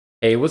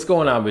Hey, what's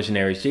going on,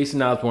 visionaries?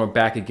 Jason Osborne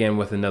back again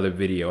with another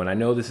video. And I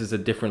know this is a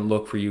different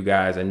look for you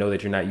guys. I know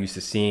that you're not used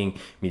to seeing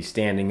me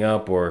standing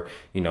up or,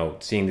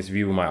 seeing this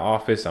view of my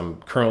office.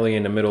 I'm currently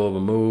in the middle of a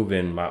move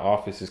and my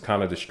office is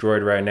kind of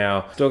destroyed right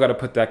now. Still got to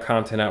put that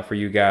content out for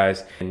you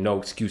guys, and no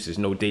excuses,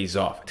 no days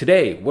off.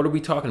 Today, what are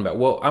we talking about?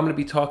 Well, I'm going to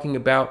be talking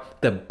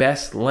about the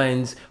best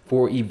lens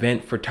for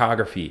event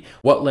photography.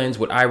 What lens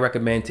would I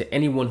recommend to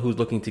anyone who's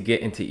looking to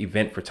get into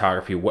event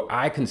photography? What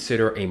I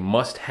consider a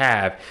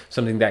must-have,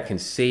 something that can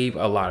save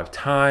a lot of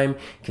time,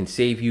 can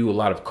save you a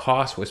lot of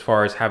cost as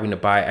far as having to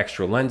buy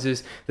extra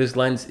lenses. This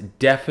lens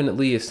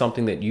definitely is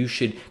something that you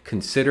should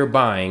consider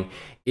buying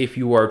if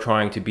you are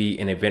trying to be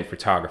an event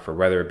photographer,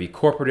 whether it be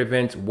corporate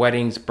events,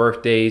 weddings,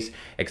 birthdays,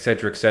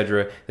 etc.,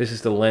 etc. This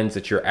is the lens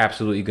that you're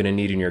absolutely going to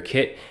need in your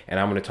kit, and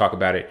I'm going to talk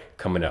about it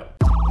coming up.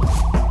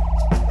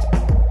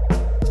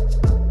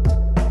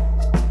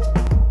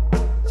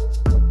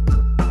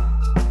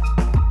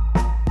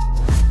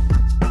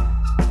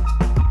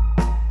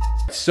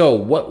 So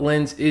what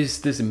lens is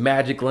this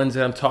magic lens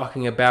that I'm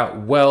talking about?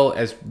 Well,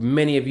 as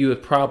many of you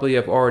probably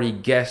have already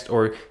guessed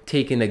or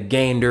taken a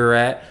gander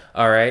at,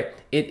 all right,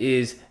 it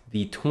is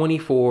the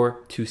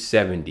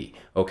 24-70,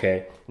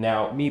 okay?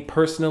 Now, me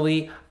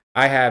personally,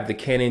 I have the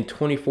Canon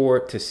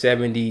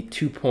 24-70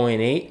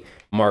 2.8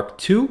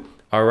 Mark II,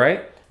 all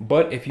right?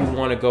 But if you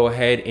want to go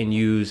ahead and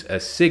use a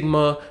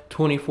Sigma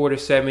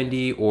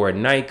 24-70 or a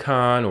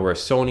Nikon or a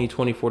Sony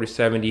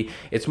 24-70,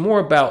 it's more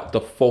about the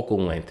focal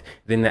length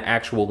than the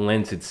actual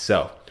lens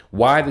itself.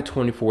 Why the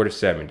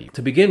 24-70?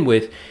 To begin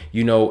with,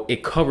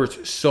 it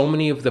covers so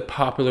many of the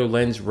popular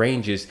lens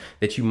ranges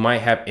that you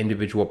might have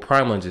individual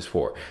prime lenses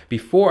for.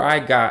 Before I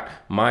got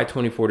my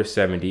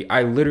 24-70,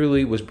 I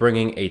literally was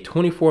bringing a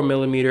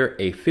 24mm,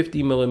 a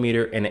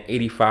 50mm, and an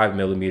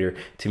 85mm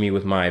to me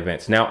with my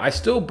events. Now, I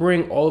still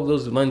bring all of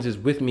those lenses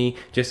with me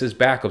just as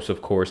backups,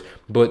 of course,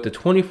 but the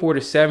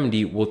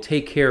 24-70 will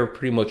take care of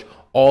pretty much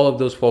all of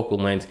those focal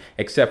lengths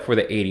except for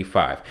the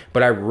 85,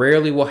 but I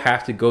rarely will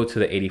have to go to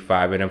the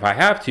 85, and if I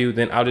have to,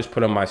 then I'll just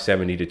put on my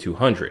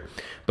 70-200.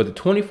 But the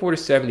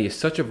 24-70 is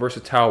such a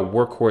versatile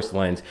workhorse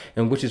lens,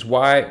 and which is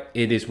why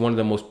it is one of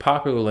the most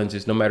popular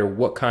lenses no matter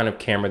what kind of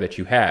camera that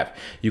you have.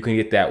 You can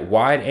get that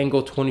wide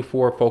angle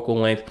 24 focal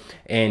length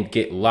and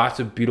get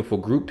lots of beautiful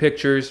group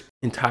pictures,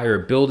 entire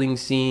building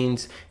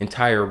scenes,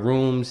 entire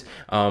rooms,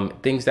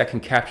 things that can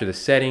capture the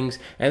settings.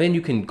 And then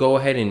you can go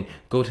ahead and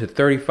go to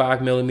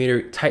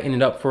 35mm, tighten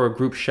it up for a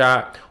group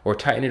shot, or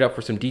tighten it up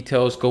for some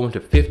details, go into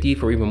 50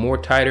 for even more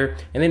tighter.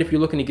 And then if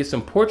you're looking to get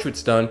some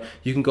portraits done,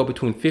 you can go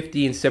between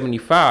 50 and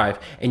 75,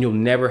 and you'll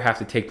never have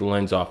to take the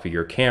lens off of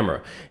your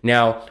camera.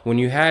 Now, when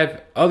you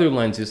have other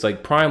lenses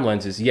like prime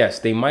lenses, yes,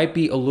 they might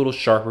be a little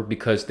sharper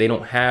because they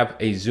don't have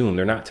a zoom,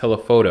 they're not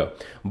telephoto.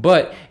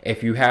 But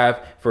if you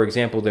have, for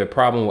example, the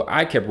problem what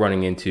I kept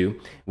running into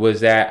was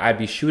that I'd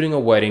be shooting a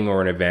wedding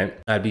or an event,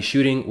 I'd be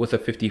shooting with a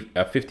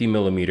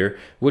 50mm,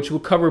 which will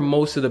cover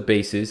most of the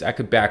bases. I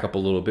could back up a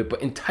little bit,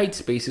 but in tight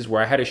spaces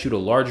where I had to shoot a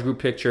large group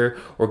picture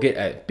or get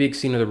a big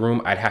scene of the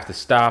room, I'd have to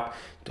stop,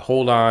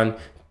 hold on,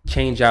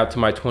 change out to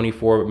my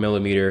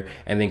 24mm,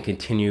 and then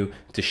continue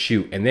to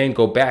shoot, and then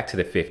go back to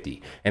the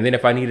 50. And then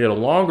if I needed a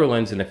longer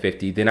lens than the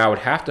 50, then I would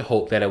have to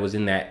hope that I was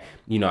in that,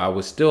 I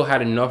was still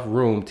had enough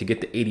room to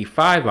get the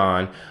 85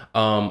 on,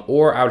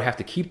 or I would have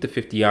to keep the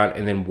 50 on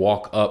and then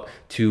walk up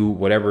to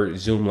whatever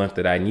zoom length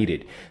that I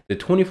needed. The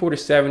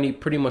 24-70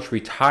 pretty much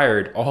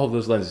retired all of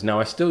those lenses. Now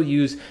I still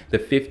use the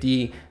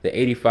 50, the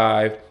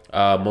 85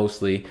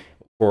 mostly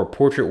for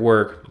portrait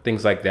work,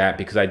 things like that,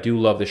 because I do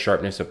love the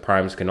sharpness that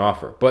primes can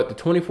offer. But the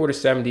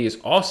 24-70 is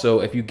also,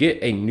 if you get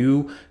a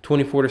new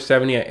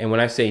 24-70, and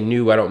when I say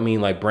new, I don't mean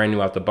like brand new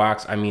out the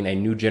box, I mean a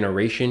new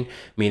generation,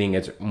 meaning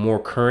it's more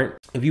current.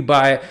 If you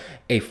buy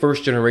a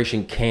first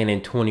generation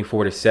Canon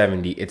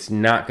 24-70, it's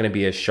not going to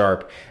be as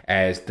sharp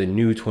as the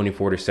new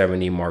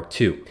 24-70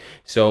 Mark II.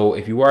 So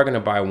if you are going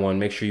to buy one,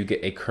 make sure you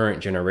get a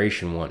current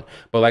generation one.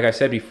 But like I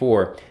said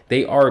before,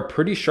 they are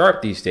pretty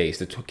sharp these days.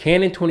 The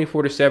Canon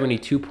 24-70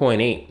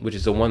 2.8, which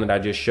is the one that I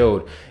just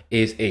showed,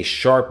 is a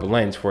sharp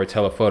lens for a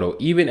telephoto,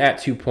 even at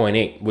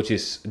 2.8, which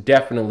is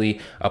definitely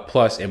a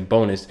plus and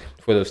bonus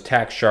for those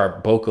tack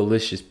sharp,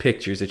 bokeh-licious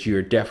pictures that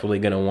you're definitely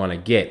going to want to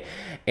get.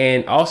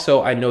 And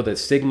also, I know that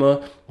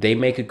Sigma, they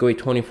make a great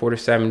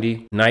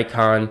 24-70.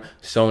 Nikon,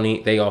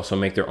 Sony, they also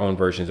make their own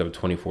versions of a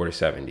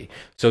 24-70.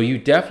 So you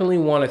definitely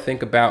want to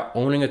think about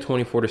owning a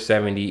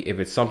 24-70 if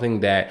it's something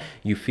that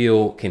you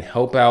feel can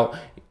help out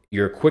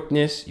your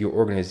quickness, your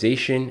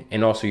organization,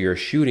 and also your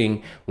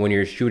shooting when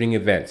you're shooting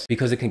events,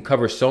 because it can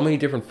cover so many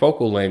different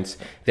focal lengths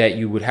that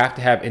you would have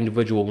to have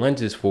individual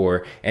lenses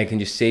for, and it can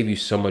just save you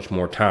so much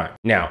more time.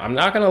 Now, I'm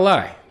not gonna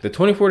lie, the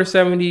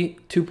 24-70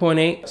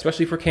 2.8,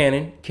 especially for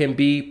Canon, can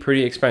be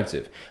pretty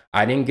expensive.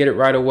 I didn't get it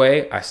right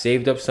away. I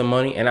saved up some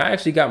money, and I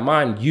actually got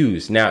mine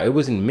used. Now, it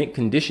was in mint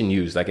condition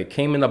used. Like, it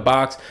came in the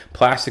box,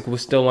 plastic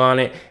was still on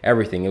it,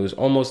 everything. It was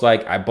almost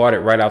like I bought it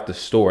right out the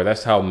store.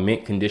 That's how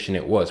mint condition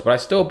it was. But I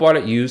still bought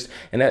it used,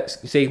 and that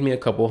saved me a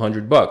couple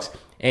 $100.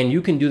 And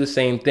you can do the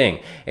same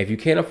thing. If you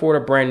can't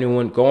afford a brand new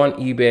one, go on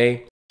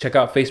eBay, Check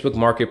out Facebook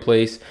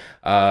Marketplace,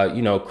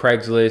 you know,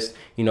 Craigslist,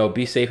 you know,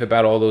 be safe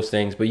about all those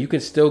things, but you can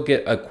still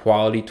get a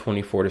quality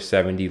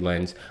 24-70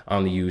 lens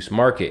on the used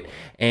market.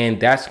 And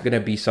that's going to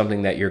be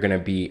something that you're going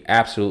to be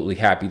absolutely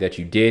happy that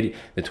you did.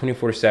 The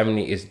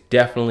 24-70 is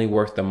definitely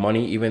worth the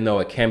money, even though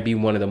it can be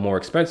one of the more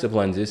expensive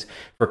lenses.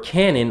 For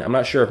Canon, I'm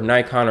not sure if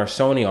Nikon or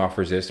Sony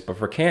offers this, but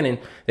for Canon,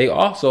 they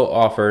also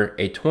offer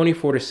a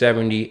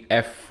 24-70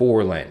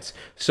 f4 lens.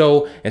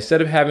 So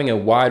instead of having a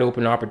wide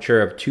open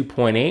aperture of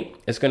 2.8,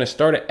 it's going to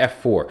start at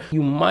f4.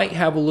 You might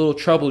have a little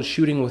trouble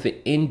shooting with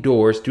it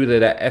indoors due to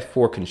that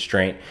f4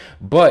 constraint,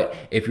 but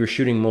if you're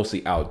shooting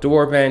mostly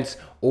outdoor events,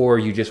 or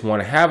you just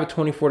want to have a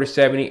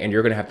 24-70 and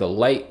you're going to have the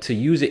light to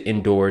use it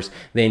indoors,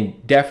 then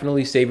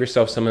definitely save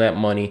yourself some of that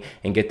money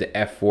and get the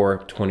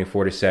f4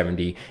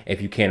 24-70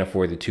 if you can't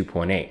afford the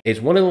 2.8. It's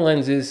one of the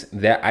lenses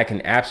that I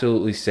can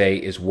absolutely say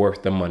is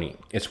worth the money.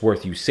 It's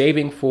worth you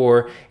saving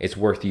for, it's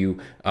worth you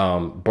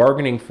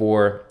bargaining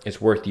for,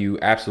 it's worth you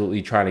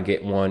absolutely trying to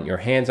get your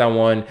hands on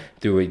one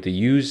through the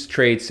used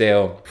trade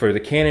sale. For the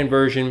Canon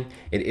version,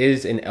 it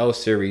is an L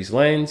series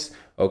lens.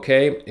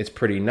 Okay, it's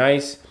pretty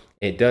nice.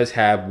 It does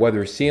have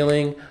weather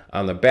sealing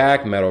on the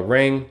back, metal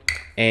ring,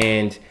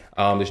 and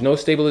there's no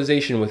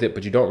stabilization with it,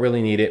 but you don't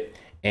really need it.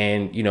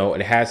 And you know,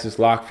 it has this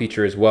lock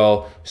feature as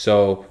well.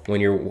 So when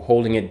you're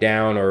holding it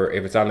down, or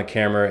if it's on the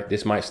camera,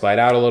 this might slide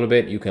out a little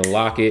bit. You can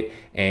lock it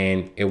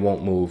and it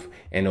won't move,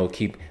 and it'll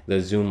keep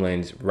the zoom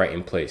lens right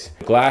in place.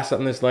 The glass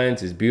on this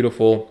lens is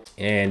beautiful,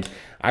 and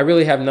I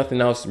really have nothing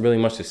else really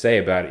much to say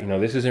about it. You know,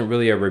 this isn't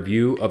really a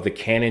review of the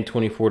Canon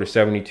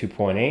 24-70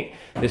 2.8.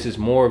 This is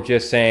more of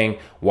just saying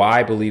why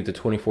I believe the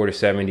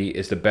 24-70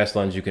 is the best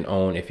lens you can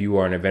own if you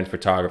are an event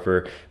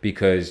photographer,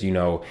 because, you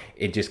know,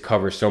 it just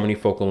covers so many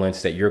focal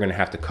lengths that you're going to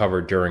have to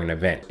cover during an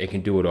event. It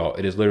can do it all.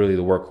 It is literally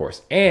the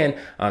workhorse. And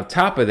on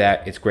top of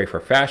that, it's great for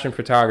fashion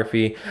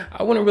photography.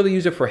 I wouldn't really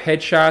use it for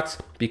headshots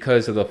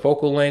because of the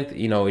focal length.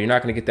 You know, you're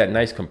not going to get that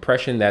nice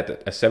compression that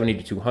a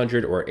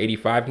 70-200 or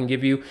 85 can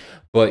give you.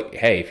 But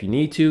hey, if you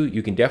need to,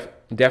 you can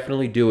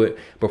definitely do it.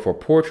 But for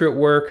portrait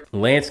work,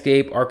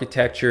 landscape,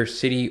 architecture,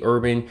 city,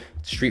 urban,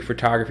 street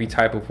photography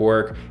type of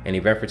work, and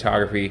event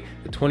photography,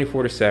 the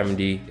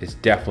 24-70 is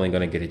definitely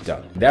going to get it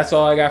done. That's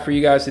all I got for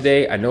you guys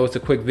today. I know it's a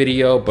quick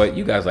video, but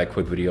you guys like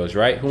quick videos,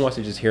 right? Who wants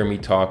to just hear me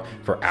talk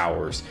for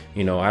hours?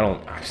 You know, I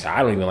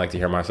don't even like to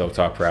hear myself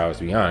talk for hours,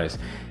 to be honest.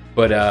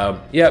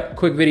 But yep,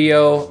 quick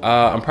video.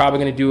 I'm probably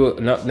gonna do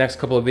next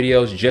couple of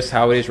videos just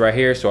how it is right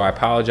here. So I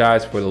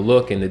apologize for the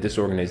look and the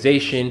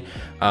disorganization.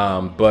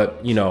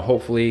 But you know,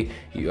 hopefully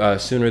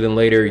sooner than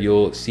later,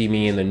 you'll see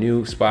me in the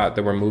new spot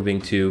that we're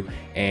moving to.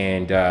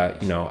 And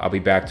you know, I'll be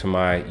back to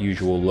my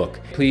usual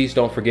look. Please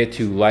don't forget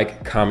to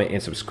like, comment,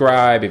 and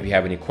subscribe. If you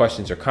have any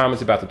questions or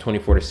comments about the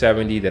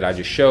 24-70 that I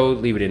just showed,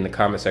 leave it in the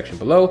comment section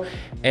below.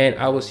 And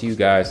I will see you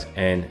guys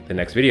in the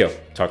next video.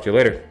 Talk to you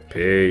later.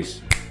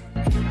 Peace.